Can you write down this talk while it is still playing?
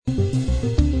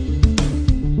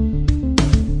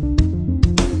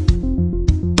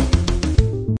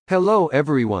Hello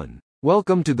everyone.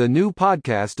 Welcome to the new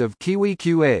podcast of Kiwi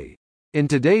QA. In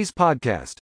today's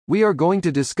podcast, we are going to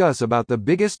discuss about the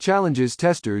biggest challenges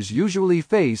testers usually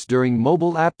face during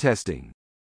mobile app testing.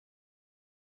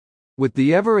 With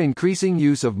the ever-increasing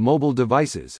use of mobile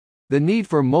devices, the need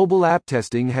for mobile app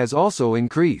testing has also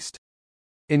increased.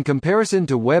 In comparison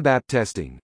to web app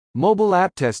testing, mobile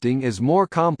app testing is more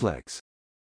complex.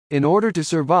 In order to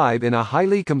survive in a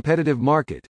highly competitive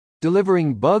market,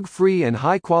 delivering bug-free and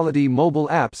high-quality mobile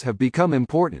apps have become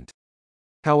important.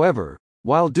 However,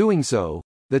 while doing so,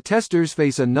 the testers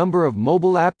face a number of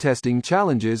mobile app testing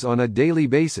challenges on a daily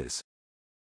basis.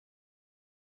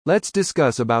 Let's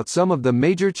discuss about some of the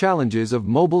major challenges of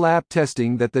mobile app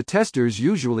testing that the testers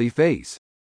usually face.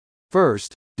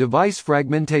 First, device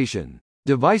fragmentation.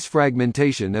 Device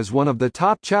fragmentation is one of the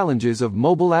top challenges of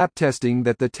mobile app testing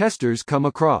that the testers come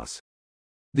across.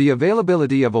 The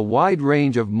availability of a wide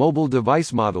range of mobile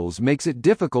device models makes it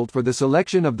difficult for the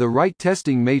selection of the right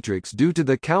testing matrix due to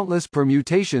the countless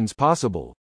permutations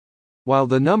possible. While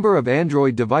the number of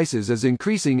Android devices is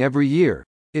increasing every year,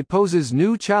 it poses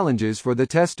new challenges for the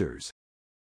testers.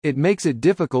 It makes it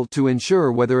difficult to ensure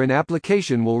whether an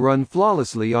application will run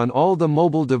flawlessly on all the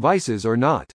mobile devices or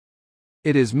not.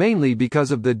 It is mainly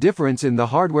because of the difference in the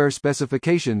hardware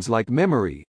specifications like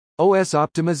memory, OS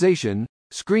optimization,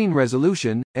 screen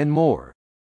resolution, and more.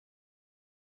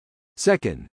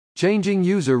 Second, changing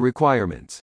user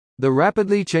requirements. The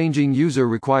rapidly changing user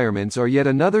requirements are yet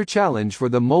another challenge for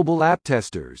the mobile app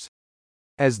testers.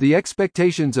 As the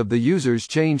expectations of the users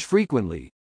change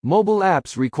frequently, mobile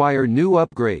apps require new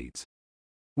upgrades.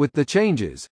 With the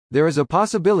changes, there is a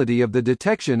possibility of the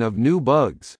detection of new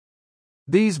bugs.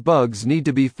 These bugs need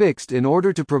to be fixed in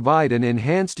order to provide an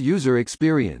enhanced user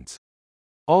experience.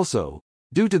 Also,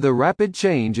 due to the rapid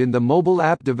change in the mobile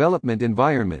app development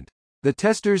environment, the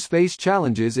testers face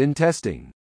challenges in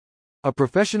testing. A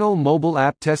professional mobile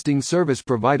app testing service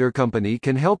provider company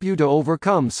can help you to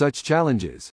overcome such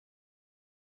challenges.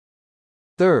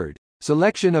 Third,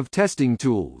 selection of testing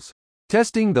tools.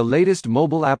 Testing the latest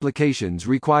mobile applications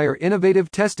require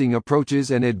innovative testing approaches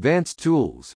and advanced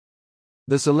tools.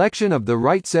 The selection of the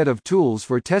right set of tools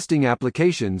for testing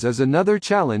applications is another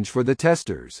challenge for the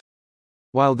testers.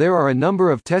 While there are a number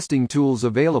of testing tools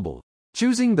available,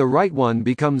 choosing the right one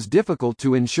becomes difficult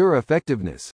to ensure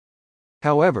effectiveness.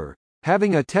 However,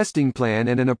 having a testing plan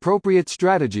and an appropriate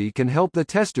strategy can help the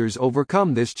testers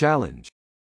overcome this challenge.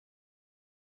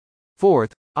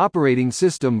 Fourth, operating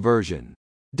system version.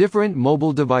 Different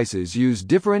mobile devices use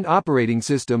different operating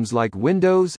systems like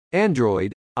Windows,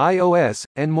 Android, iOS,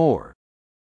 and more.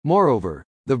 Moreover,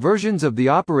 the versions of the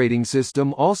operating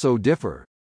system also differ.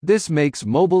 This makes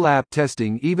mobile app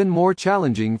testing even more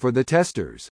challenging for the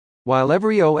testers. While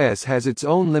every OS has its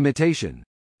own limitation,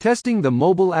 testing the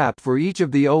mobile app for each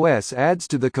of the OS adds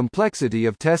to the complexity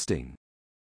of testing.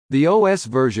 The OS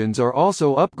versions are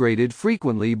also upgraded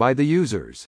frequently by the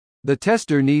users. The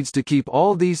tester needs to keep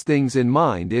all these things in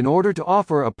mind in order to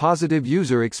offer a positive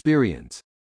user experience.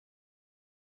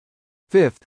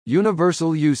 Fifth,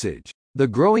 universal usage. The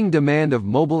growing demand of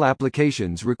mobile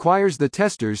applications requires the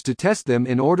testers to test them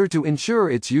in order to ensure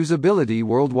its usability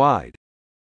worldwide.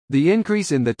 The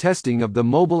increase in the testing of the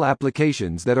mobile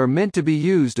applications that are meant to be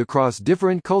used across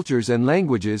different cultures and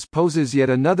languages poses yet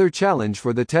another challenge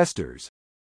for the testers.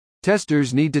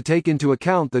 Testers need to take into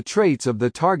account the traits of the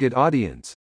target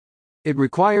audience. It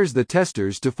requires the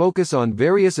testers to focus on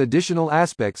various additional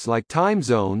aspects like time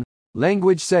zone,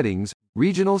 language settings,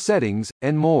 regional settings,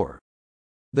 and more.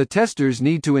 The testers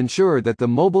need to ensure that the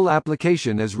mobile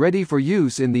application is ready for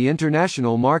use in the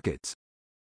international markets.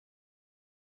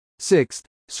 Sixth,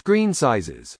 screen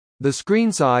sizes. The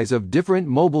screen size of different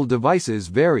mobile devices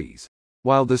varies.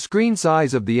 While the screen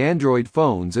size of the Android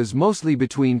phones is mostly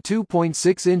between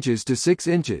 2.6 inches to 6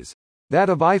 inches, that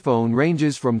of iPhone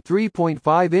ranges from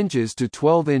 3.5 inches to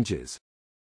 12 inches.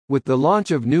 With the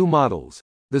launch of new models,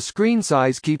 the screen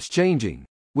size keeps changing,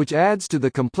 which adds to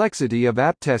the complexity of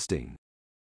app testing.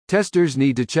 Testers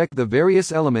need to check the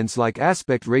various elements like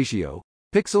aspect ratio,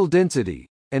 pixel density,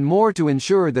 and more to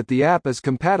ensure that the app is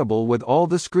compatible with all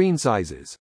the screen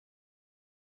sizes.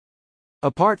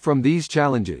 Apart from these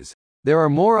challenges, there are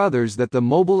more others that the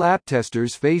mobile app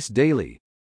testers face daily.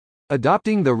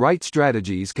 Adopting the right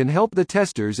strategies can help the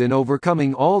testers in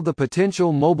overcoming all the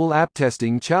potential mobile app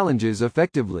testing challenges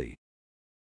effectively.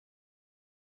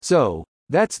 So,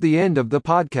 that's the end of the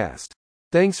podcast.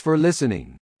 Thanks for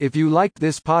listening. If you liked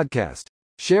this podcast,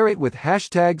 share it with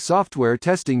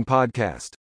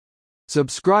 #SoftwareTestingPodcast.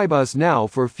 Subscribe us now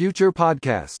for future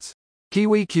podcasts.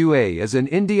 Kiwi QA is an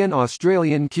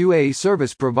Indian-Australian QA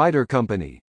service provider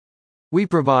company. We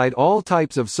provide all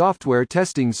types of software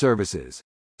testing services.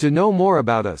 To know more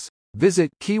about us,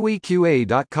 visit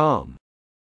kiwiqa.com.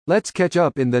 Let's catch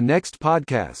up in the next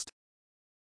podcast.